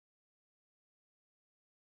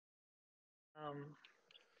Um,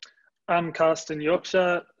 I'm Carsten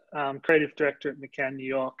Yorkshire, creative director at McCann, New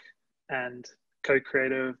York, and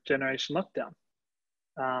co-creator of Generation Lockdown.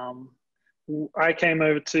 Um, I came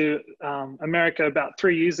over to America about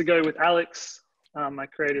 3 years ago with Alex, my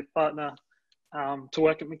creative partner, to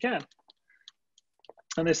work at McCann.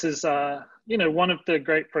 And this is, one of the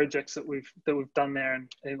great projects that we've done there,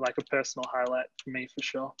 and like a personal highlight for me for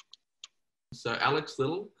sure. So Alex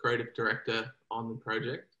Little, creative director on the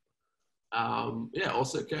project.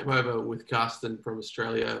 Also came over with Carsten from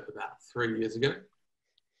Australia about 3 years ago.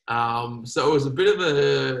 So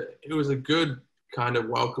it was a good kind of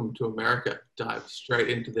welcome to America, dive straight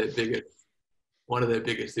into one of their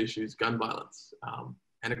biggest issues, gun violence.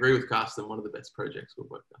 And agree with Carsten, one of the best projects we've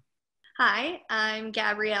worked on. Hi, I'm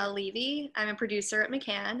Gabrielle Levy. I'm a producer at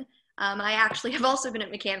McCann. I actually have also been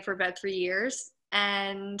at McCann for about 3 years,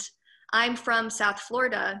 and I'm from South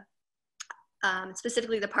Florida,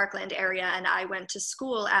 specifically the Parkland area, and I went to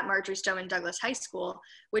school at Marjorie Stoneman Douglas High School,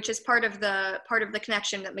 which is part of the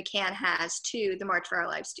connection that McCann has to the March for Our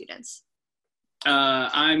Lives students.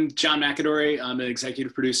 I'm John McAdory. I'm an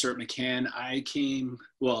executive producer at McCann. I came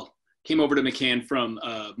over to McCann from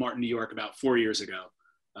Martin, New York about 4 years ago.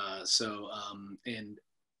 And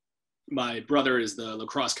my brother is the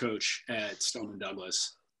lacrosse coach at Stoneman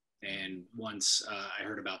Douglas. And once I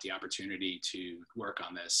heard about the opportunity to work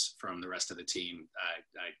on this from the rest of the team,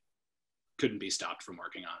 I couldn't be stopped from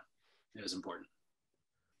working on it. It was important.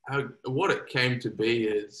 What it came to be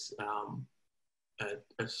is a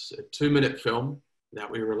 2-minute film that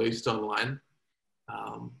we released online,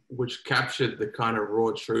 which captured the kind of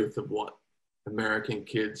raw truth of what American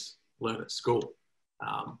kids learn at school.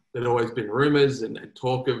 There'd always been rumors and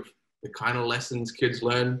talk of the kind of lessons kids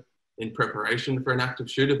learn in preparation for an active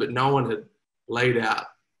shooter, but no one had laid out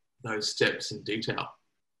those steps in detail.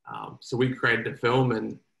 So we created a film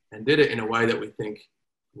and did it in a way that we think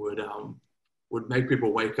would make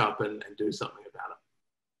people wake up and do something about it.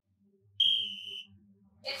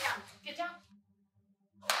 Get down.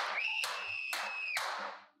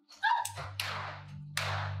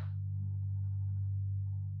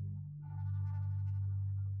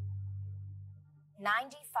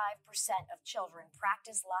 95% of children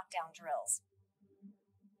practice lockdown drills.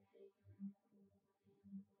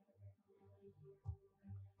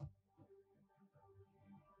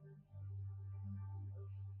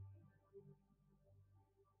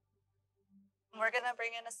 We're going to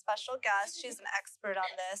bring in a special guest. She's an expert on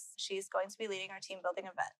this. She's going to be leading our team building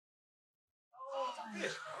event.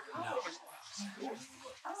 This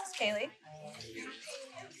is Kaylee.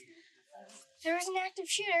 If there was an active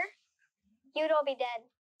shooter, you would all be dead.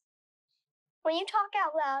 When you talk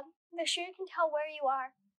out loud, the shooter can tell where you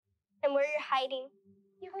are and where you're hiding.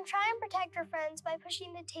 You can try and protect your friends by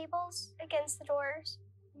pushing the tables against the doors.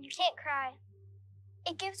 You can't cry.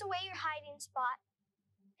 It gives away your hiding spot.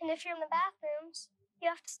 And if you're in the bathrooms,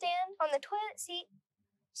 you have to stand on the toilet seat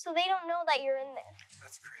so they don't know that you're in there.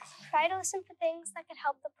 That's crazy. Try to listen for things that could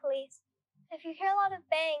help the police. If you hear a lot of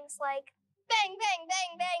bangs like bang, bang,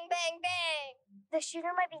 bang, bang, bang, bang, the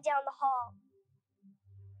shooter might be down the hall.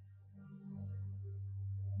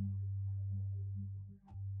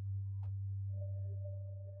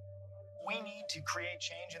 We need to create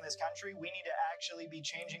change in this country. We need to actually be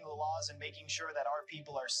changing the laws and making sure that our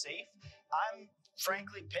people are safe. I'm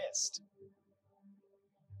frankly pissed.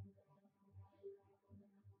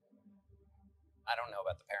 I don't know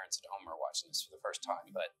about the parents at home who are watching this for the first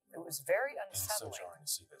time, but It was very It's so unsettling. jarring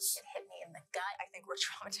to see this. It hit me in the gut. I think we're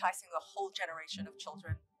traumatizing the whole generation of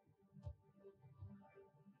children.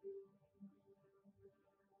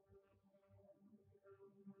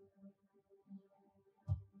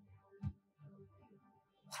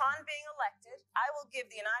 Upon being elected, I will give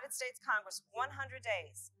the United States Congress 100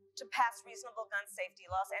 days to pass reasonable gun safety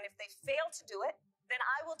laws, and if they fail to do it, then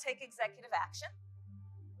I will take executive action.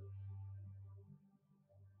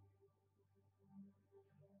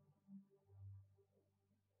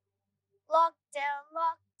 Lockdown,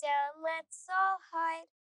 lockdown, let's all hide.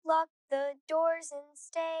 Lock the doors and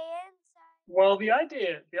stay inside. Well, the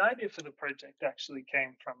idea for the project actually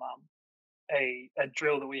came from a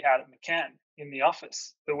drill that we had at McCann in the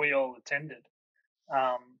office that we all attended.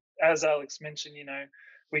 As Alex mentioned,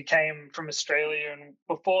 we came from Australia, and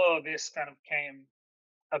before this kind of came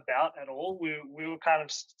about at all, we were kind of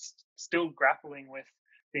still grappling with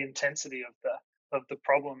the intensity of the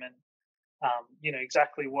problem, and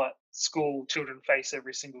exactly what school children face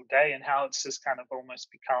every single day, and how it's just kind of almost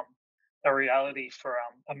become a reality for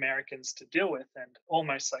Americans to deal with, and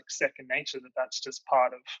almost like second nature that's just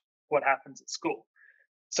part of what happens at school.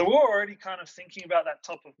 So we were already kind of thinking about that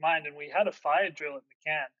top of mind, and we had a fire drill at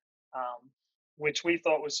McCann which we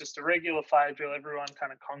thought was just a regular fire drill. Everyone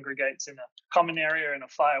kind of congregates in a common area, and a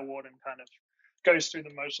fire warden kind of goes through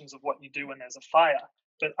the motions of what you do when there's a fire.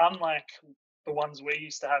 But unlike the ones we're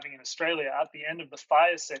used to having in Australia, at the end of the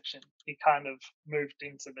fire section, he kind of moved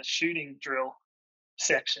into the shooting drill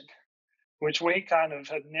section, which we kind of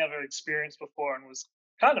had never experienced before and was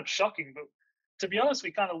kind of shocking. But to be honest,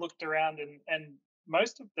 we kind of looked around, and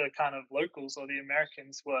most of the kind of locals or the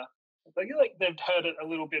Americans were like they've heard it a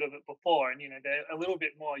little bit of it before, and they're a little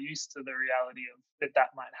bit more used to the reality of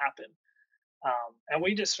that might happen. And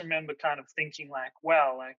we just remember kind of thinking like,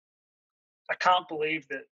 wow, like I can't believe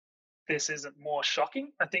that this isn't more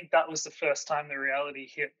shocking. I think that was the first time the reality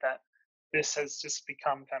hit that this has just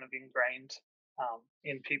become kind of ingrained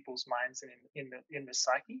in people's minds and in the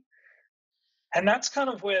psyche. And that's kind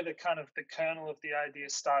of where the kernel of the idea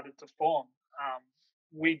started to form.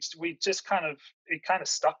 We just it kind of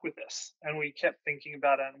stuck with us, and we kept thinking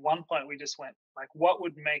about it. At one point, we just went like, what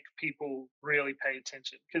would make people really pay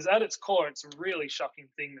attention? Because at its core, it's a really shocking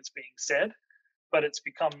thing that's being said, but it's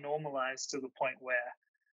become normalized to the point where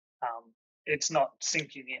it's not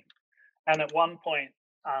sinking in. And at one point,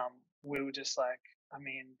 we were just like,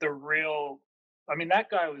 that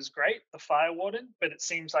guy was great, the fire warden, but it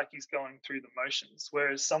seems like he's going through the motions,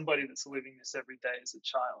 whereas somebody that's living this every day is a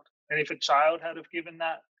child. And if a child had have given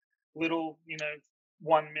that little,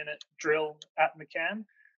 1 minute drill at McCann,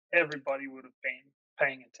 everybody would have been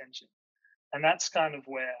paying attention. And that's kind of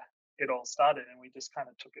where it all started, and we just kind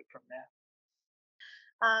of took it from there.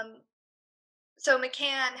 So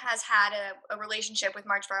McCann has had a relationship with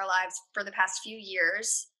March for Our Lives for the past few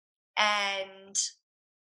years, and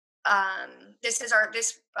this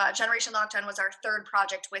Generation Lockdown was our third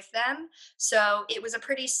project with them. So it was a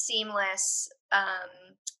pretty seamless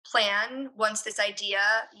plan once this idea,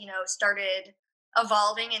 started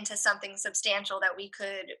evolving into something substantial that we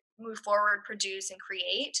could move forward, produce, and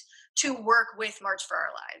create, to work with March for Our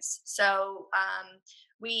Lives. So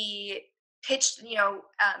we pitched,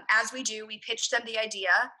 as we do, we pitched them the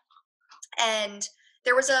idea, and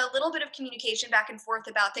there was a little bit of communication back and forth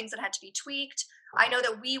about things that had to be tweaked. I know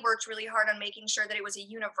that we worked really hard on making sure that it was a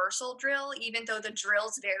universal drill, even though the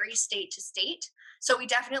drills vary state to state. So we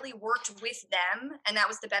definitely worked with them, and that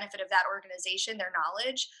was the benefit of that organization, their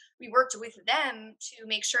knowledge. We worked with them to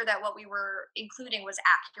make sure that what we were including was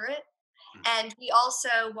accurate. And we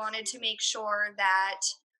also wanted to make sure that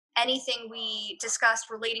anything we discussed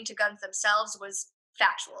relating to guns themselves was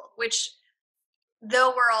factual, which, though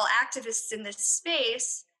we're all activists in this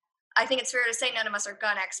space, I think it's fair to say none of us are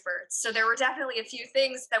gun experts. So there were definitely a few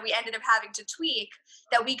things that we ended up having to tweak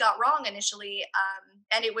that we got wrong initially.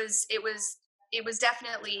 And it was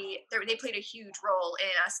definitely, they played a huge role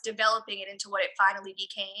in us developing it into what it finally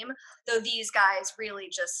became, though these guys really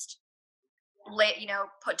just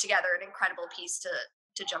put together an incredible piece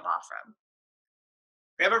to jump off from.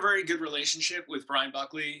 We have a very good relationship with Brian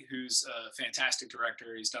Buckley, who's a fantastic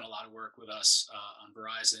director. He's done a lot of work with us on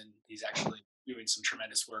Verizon. He's actually doing some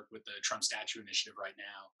tremendous work with the Trump Statue Initiative right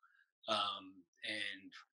now.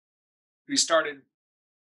 And we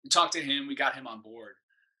talked to him, we got him on board.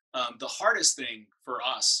 The hardest thing for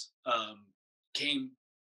us came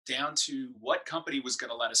down to what company was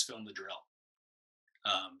going to let us film the drill.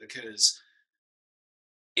 Because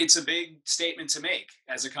it's a big statement to make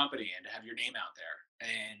as a company and to have your name out there.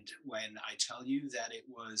 And when I tell you that it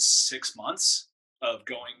was 6 months of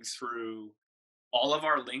going through all of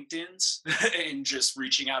our LinkedIns and just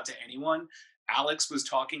reaching out to anyone, Alex was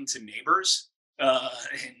talking to neighbors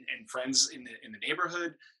and friends in the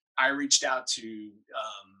neighborhood. I reached out to,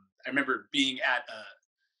 I remember being at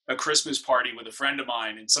a Christmas party with a friend of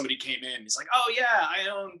mine, and somebody came in. He's like, "Oh yeah, I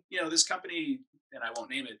own this company," and I won't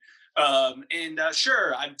name it.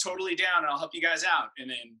 Sure, I'm totally down, and I'll help you guys out. And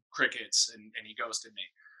then crickets, and he ghosted me.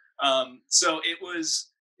 So it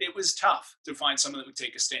was tough to find someone that would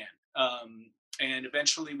take a stand. And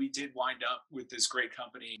eventually we did wind up with this great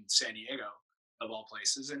company in San Diego, of all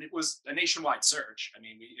places. And it was a nationwide search. I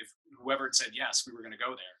mean, if whoever had said yes, we were going to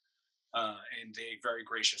go there. And they very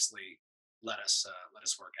graciously let us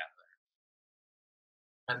work out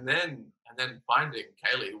of there. And then finding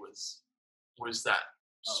Kaylee was that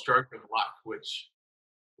stroke of luck, which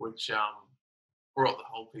brought the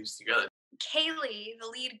whole piece together. Kaylee,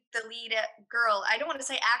 the lead girl, I don't want to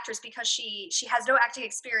say actress because she has no acting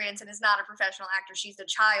experience and is not a professional actor. She's a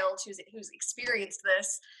child who's experienced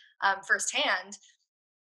this firsthand.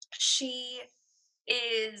 She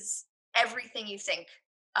is everything you think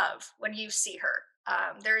of when you see her.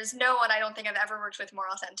 There is no one I don't think I've ever worked with more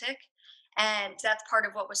authentic, and that's part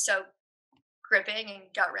of what was so gripping and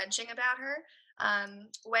gut-wrenching about her.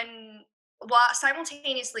 When while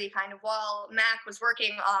simultaneously, kind of while Mac was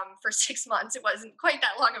working for 6 months, it wasn't quite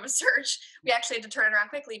that long of a search. We actually had to turn it around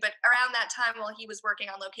quickly. But around that time, while he was working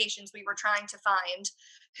on locations, we were trying to find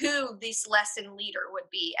who this lesson leader would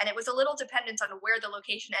be. And it was a little dependent on where the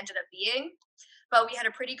location ended up being. But we had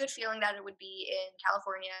a pretty good feeling that it would be in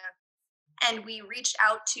California. And we reached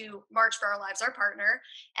out to March for Our Lives, our partner,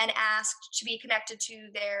 and asked to be connected to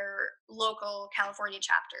their local California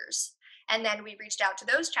chapters. And then we reached out to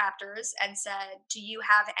those chapters and said, do you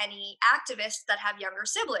have any activists that have younger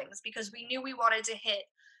siblings? Because we knew we wanted to hit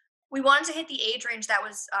the age range that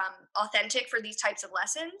was authentic for these types of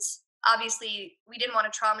lessons. Obviously, we didn't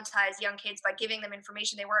want to traumatize young kids by giving them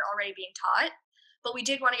information they weren't already being taught, but we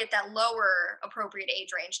did want to get that lower appropriate age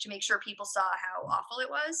range to make sure people saw how awful it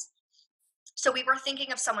was. So we were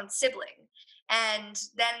thinking of someone's sibling. And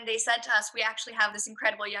then they said to us, we actually have this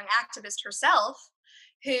incredible young activist herself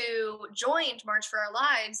who joined March for Our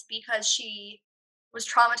Lives because she was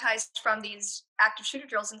traumatized from these active shooter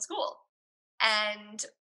drills in school. And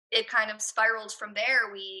it kind of spiraled from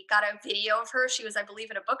there. We got a video of her. She was, I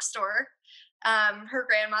believe, in a bookstore. Her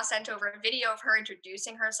grandma sent over a video of her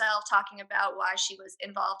introducing herself, talking about why she was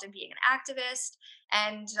involved in being an activist.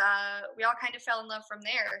 And we all kind of fell in love from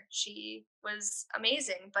there. She was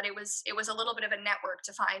amazing, but it was a little bit of a network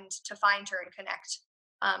to find her and connect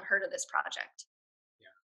her to this project.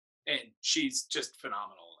 Yeah, and she's just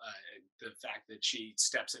phenomenal. The fact that she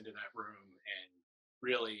steps into that room and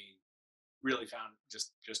really found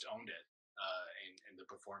just owned it, and the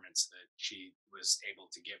performance that she was able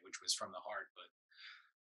to give, which was from the heart, but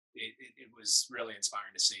it was really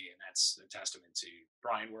inspiring to see, and that's a testament to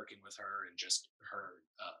Brian working with her and just her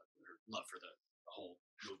love for the whole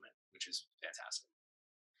movement, which is fantastic.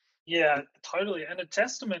 Yeah, totally, and a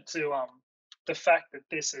testament to the fact that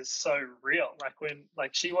this is so real.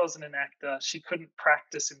 Like she wasn't an actor, she couldn't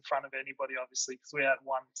practice in front of anybody, obviously, because we had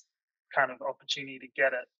one kind of opportunity to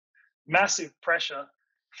get it. Massive pressure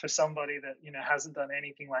for somebody that hasn't done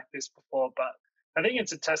anything like this before. But I think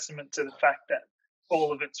it's a testament to the fact that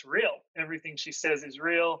all of it's real. Everything she says is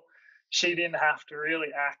real. She didn't have to really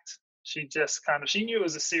act. She just she knew it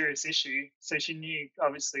was a serious issue, so she knew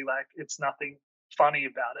obviously like it's nothing funny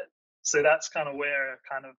about it. So that's kind of where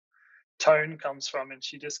kind of tone comes from, and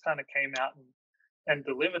she just kind of came out and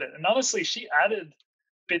delivered it. And honestly, she added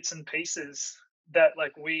bits and pieces that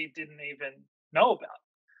like we didn't even know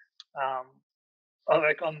about.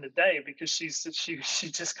 Like on the day, because she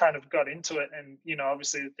just kind of got into it, and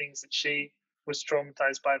obviously the things that she was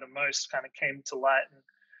traumatized by the most kind of came to light, and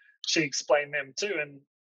she explained them too. And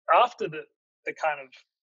after the kind of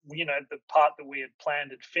the part that we had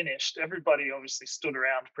planned had finished, everybody obviously stood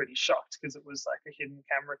around pretty shocked because it was like a hidden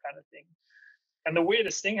camera kind of thing. And the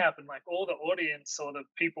weirdest thing happened, like all the audience or the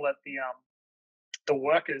people at the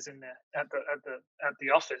workers in there at the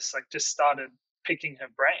office like just started picking her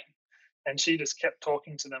brain, and she just kept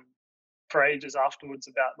talking to them for ages afterwards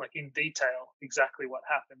about like in detail exactly what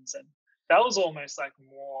happens. And that was almost like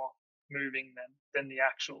more moving than the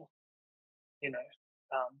actual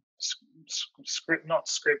script, not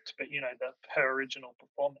script, but her original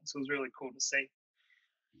performance. It was really cool to see.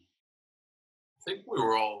 I think we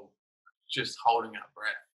were all just holding our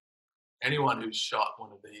breath. Anyone who's shot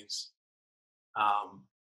one of these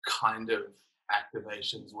kind of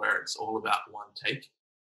activations where it's all about one take,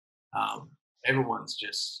 everyone's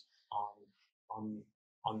just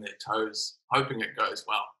on their toes, hoping it goes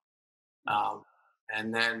well.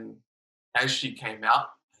 And then as she came out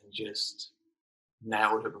and just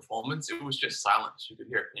nailed her performance, it was just silence. You could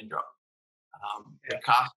hear a pin drop. The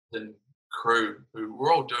cast and crew, who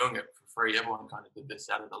were all doing it for free, everyone kind of did this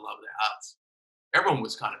out of the love of their hearts. Everyone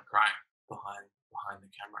was kind of crying behind the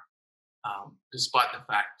camera, despite the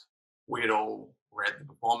fact we had all read the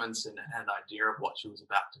performance and had an idea of what she was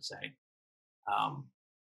about to say.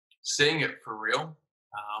 Seeing it for real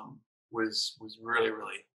was really,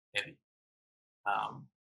 really heavy.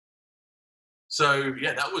 So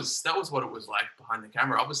yeah, that was what it was like behind the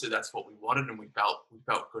camera. Obviously, that's what we wanted, and we felt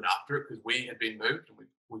good after it because we had been moved, and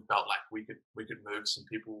we felt like we could move some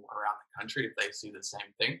people around the country if they see the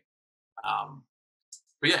same thing.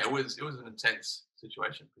 But yeah, it was an intense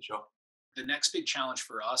situation for sure. The next big challenge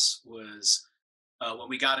for us was when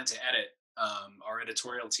we got into edit. Our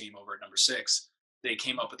editorial team over at Number 6, they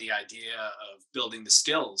came up with the idea of building the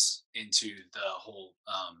stills into the whole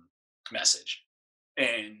message,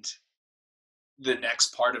 and the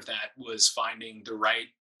next part of that was finding the right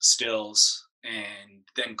stills and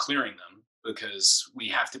then clearing them, because we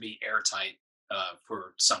have to be airtight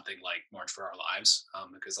for something like March for Our Lives,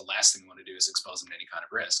 because the last thing we want to do is expose them to any kind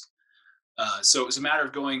of risk. So it was a matter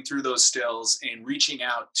of going through those stills and reaching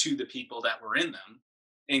out to the people that were in them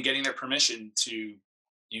and getting their permission to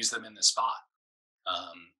use them in the spot.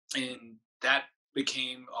 And that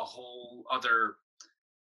became a whole other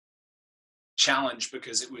challenge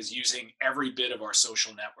because it was using every bit of our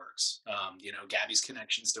social networks. Gabby's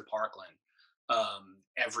connections to Parkland,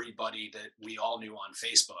 everybody that we all knew on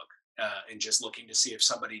Facebook, and just looking to see if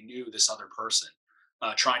somebody knew this other person,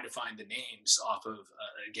 trying to find the names off of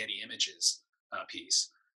a Getty Images piece.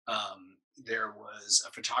 There was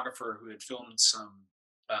a photographer who had filmed some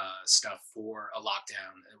stuff for a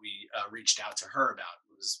lockdown that we reached out to her about.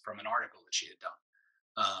 It was from an article that she had done.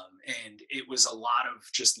 And it was a lot of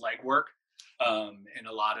just legwork, and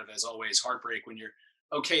a lot of, as always, heartbreak when you're,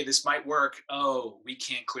 okay, this might work. Oh, we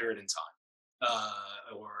can't clear it in time.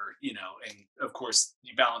 And of course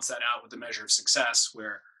you balance that out with the measure of success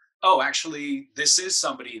where, oh, actually, this is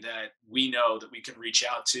somebody that we know that we can reach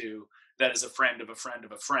out to that is a friend of a friend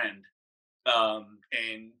of a friend.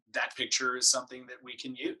 And that picture is something that we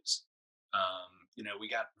can use. We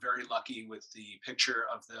got very lucky with the picture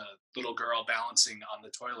of the little girl balancing on the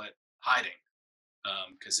toilet hiding,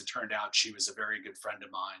 because it turned out she was a very good friend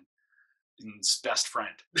of mine and best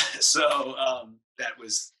friend. So that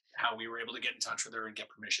was how we were able to get in touch with her and get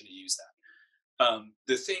permission to use that.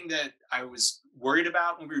 The thing that I was worried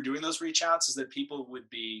about when we were doing those reach outs is that people would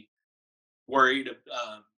be worried,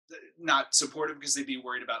 not supportive because they'd be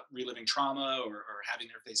worried about reliving trauma or having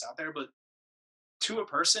their face out there. But to a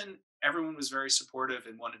person, everyone was very supportive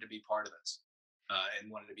and wanted to be part of this,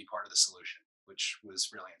 and wanted to be part of the solution, which was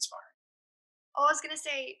really inspiring. Oh, I was going to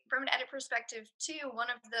say, from an edit perspective too, one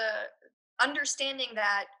of the understanding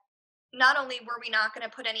that not only were we not going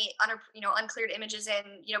to put any uncleared images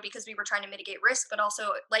in, because we were trying to mitigate risk, but also,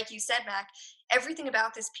 like you said, Mac, everything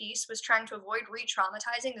about this piece was trying to avoid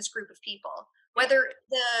re-traumatizing this group of people. Whether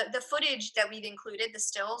the footage that we've included, the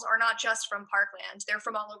stills, are not just from Parkland, they're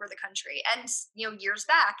from all over the country and years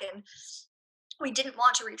back, and we didn't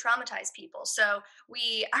want to re-traumatize people. So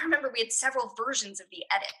I remember we had several versions of the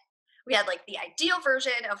edit. We had like the ideal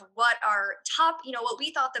version of what our top, what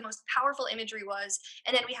we thought the most powerful imagery was.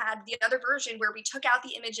 And then we had the other version where we took out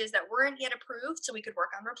the images that weren't yet approved so we could work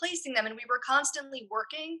on replacing them. And we were constantly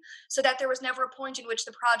working so that there was never a point in which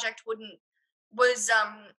the project was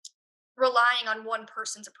relying on one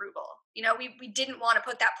person's approval. We didn't want to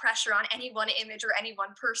put that pressure on any one image or any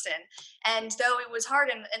one person. And though it was hard,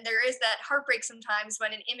 and there is that heartbreak sometimes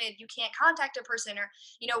when an image, you can't contact a person, or,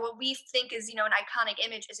 what we think is, an iconic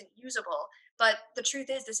image isn't usable. But the truth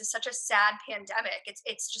is, this is such a sad pandemic.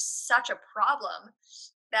 It's just such a problem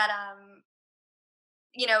that,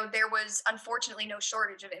 there was unfortunately no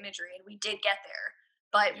shortage of imagery, and we did get there.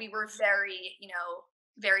 But we were very,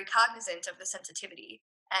 very cognizant of the sensitivity.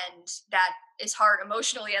 And that is hard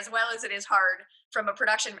emotionally as well as it is hard from a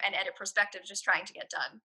production and edit perspective, just trying to get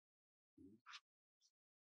done.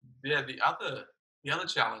 Yeah, the other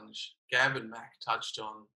challenge Gab and Mac touched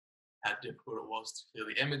on how difficult it was to clear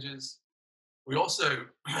the images. We also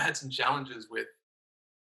had some challenges with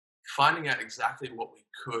finding out exactly what we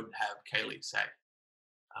could have Kaylee say.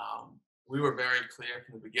 We were very clear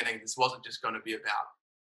from the beginning this wasn't just going to be about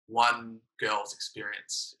one girl's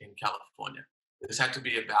experience in California. This had to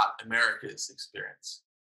be about America's experience.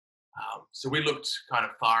 So we looked kind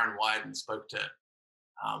of far and wide and spoke to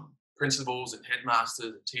principals and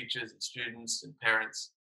headmasters and teachers and students and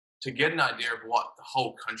parents to get an idea of what the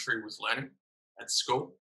whole country was learning at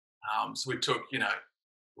school. So we took,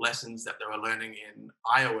 lessons that they were learning in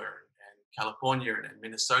Iowa and California and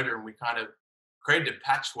Minnesota, and we kind of created a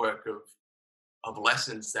patchwork of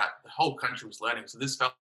lessons that the whole country was learning. So this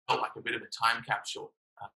felt like a bit of a time capsule.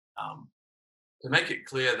 To make it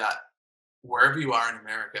clear that wherever you are in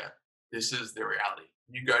America, this is the reality.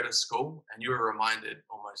 You go to school and you are reminded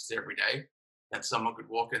almost every day that someone could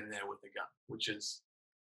walk in there with a gun, which is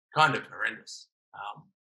kind of horrendous.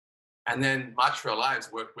 And then March for Our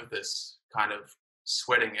Lives worked with us, kind of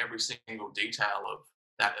sweating every single detail of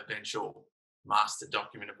that eventual master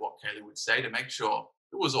document of what Kaylee would say to make sure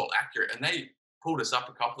it was all accurate. And they pulled us up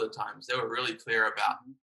a couple of times. They were really clear about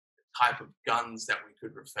type of guns that we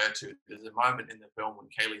could refer to. There's a moment in the film when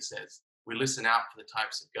Kaylee says, we listen out for the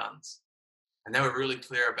types of guns. And they were really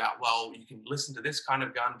clear about, well, you can listen to this kind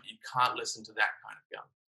of gun, but you can't listen to that kind of gun.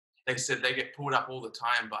 They said they get pulled up all the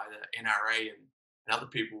time by the NRA and other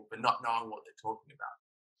people for not knowing what they're talking about.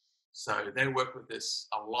 So they worked with us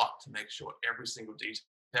a lot to make sure every single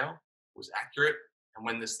detail was accurate. And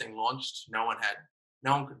when this thing launched, no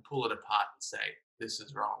one could pull it apart and say, this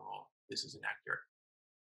is wrong or this is inaccurate.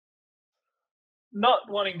 Not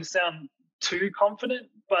wanting to sound too confident,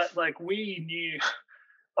 but like we knew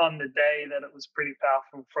on the day that it was pretty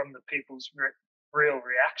powerful from the people's real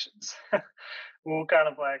reactions. We were kind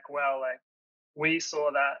of like, wow, like we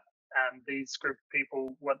saw that, and these group of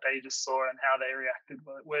people, what they just saw and how they reacted.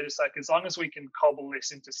 We're just like, as long as we can cobble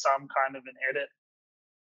this into some kind of an edit,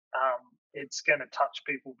 it's going to touch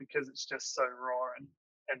people because it's just so raw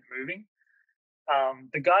and moving.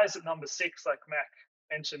 The guys at number 6, like Mac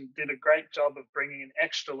mentioned, did a great job of bringing an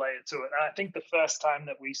extra layer to it. And I think the first time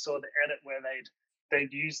that we saw the edit where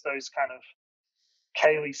they'd use those kind of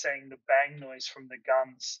Kaylee saying the bang noise from the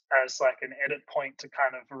guns as like an edit point to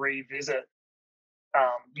kind of revisit,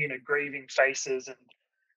 grieving faces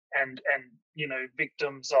and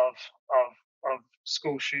victims of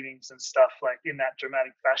school shootings and stuff, like in that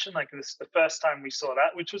dramatic fashion. Like this is the first time we saw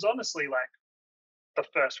that, which was honestly like the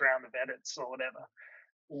first round of edits or whatever.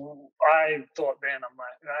 I thought then, I'm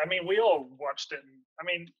like, I mean, we all watched it. And, I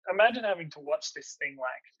mean, imagine having to watch this thing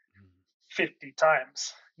like 50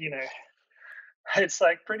 times, It's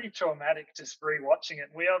like pretty traumatic just rewatching it.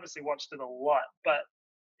 We obviously watched it a lot, but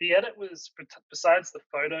the edit was, besides the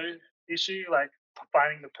photo issue, like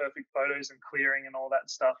finding the perfect photos and clearing and all that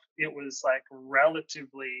stuff, it was like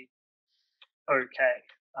relatively okay.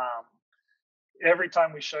 Every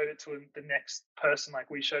time we showed it to the next person, like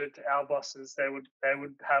we showed it to our bosses, they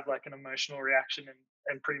would have like an emotional reaction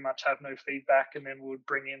and pretty much have no feedback, and then we would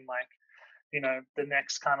bring in like the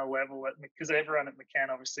next kind of level because everyone at McCann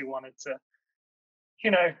obviously wanted to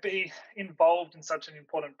be involved in such an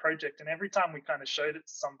important project. And every time we kind of showed it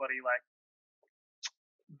to somebody, like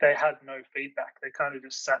they had no feedback. They kind of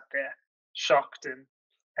just sat there shocked and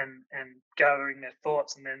gathering their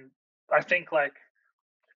thoughts. And then I think like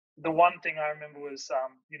the one thing I remember was, our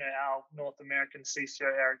North American CCO,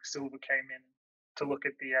 Eric Silver, came in to look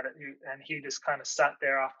at the edit, and he just kind of sat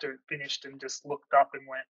there after it finished and just looked up and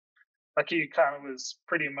went, like he kind of was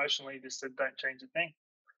pretty emotional. He just said, "Don't change a thing."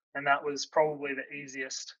 And that was probably the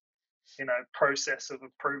easiest, process of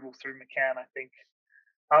approval through McCann I think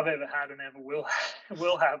I've ever had and ever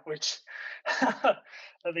will have. Which I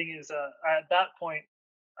think is at that point,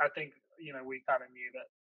 I think we kind of knew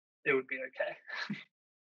that it would be okay.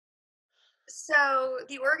 So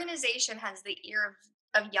the organization has the ear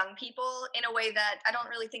of young people in a way that I don't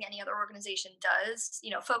really think any other organization does.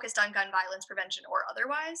 Focused on gun violence prevention or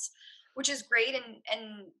otherwise, which is great.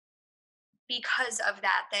 And because of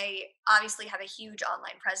that, they obviously have a huge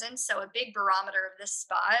online presence. So a big barometer of this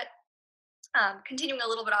spot. Continuing a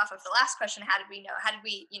little bit off of the last question, how did we know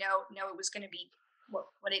it was going to be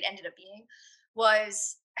what it ended up being,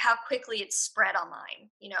 was how quickly it spread online.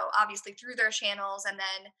 Obviously through their channels, and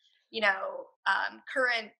then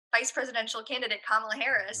current vice presidential candidate Kamala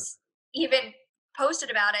Harris even posted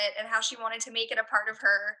about it and how she wanted to make it a part of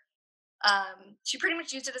her. She pretty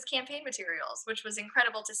much used it as campaign materials, which was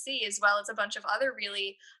incredible to see, as well as a bunch of other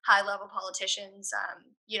really high-level politicians,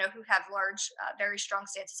 who have large, very strong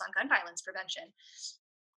stances on gun violence prevention.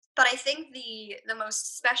 But I think the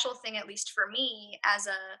most special thing, at least for me as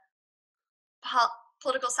a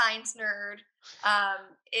political science nerd,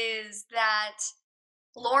 is that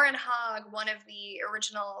Lauren Hogg, one of the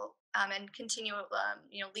original and continual,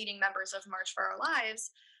 leading members of March for Our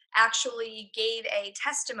Lives, actually gave a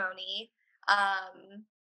testimony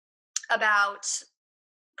about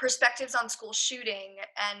perspectives on school shooting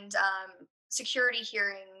and security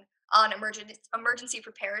hearing on emergency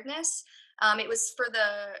preparedness. It was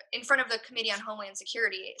in front of the Committee on Homeland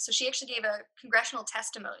Security. So she actually gave a congressional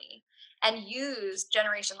testimony and used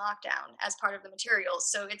Generation Lockdown as part of the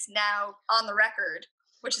materials. So it's now on the record,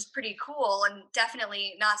 which is pretty cool, and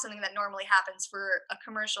definitely not something that normally happens for a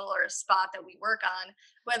commercial or a spot that we work on,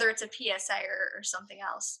 whether it's a PSA or something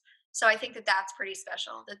else. So I think that that's pretty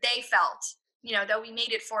special, that they felt, though we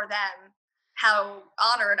made it for them, how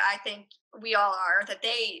honored I think we all are that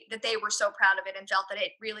they were so proud of it and felt that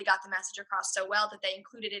it really got the message across so well that they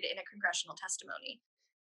included it in a congressional testimony.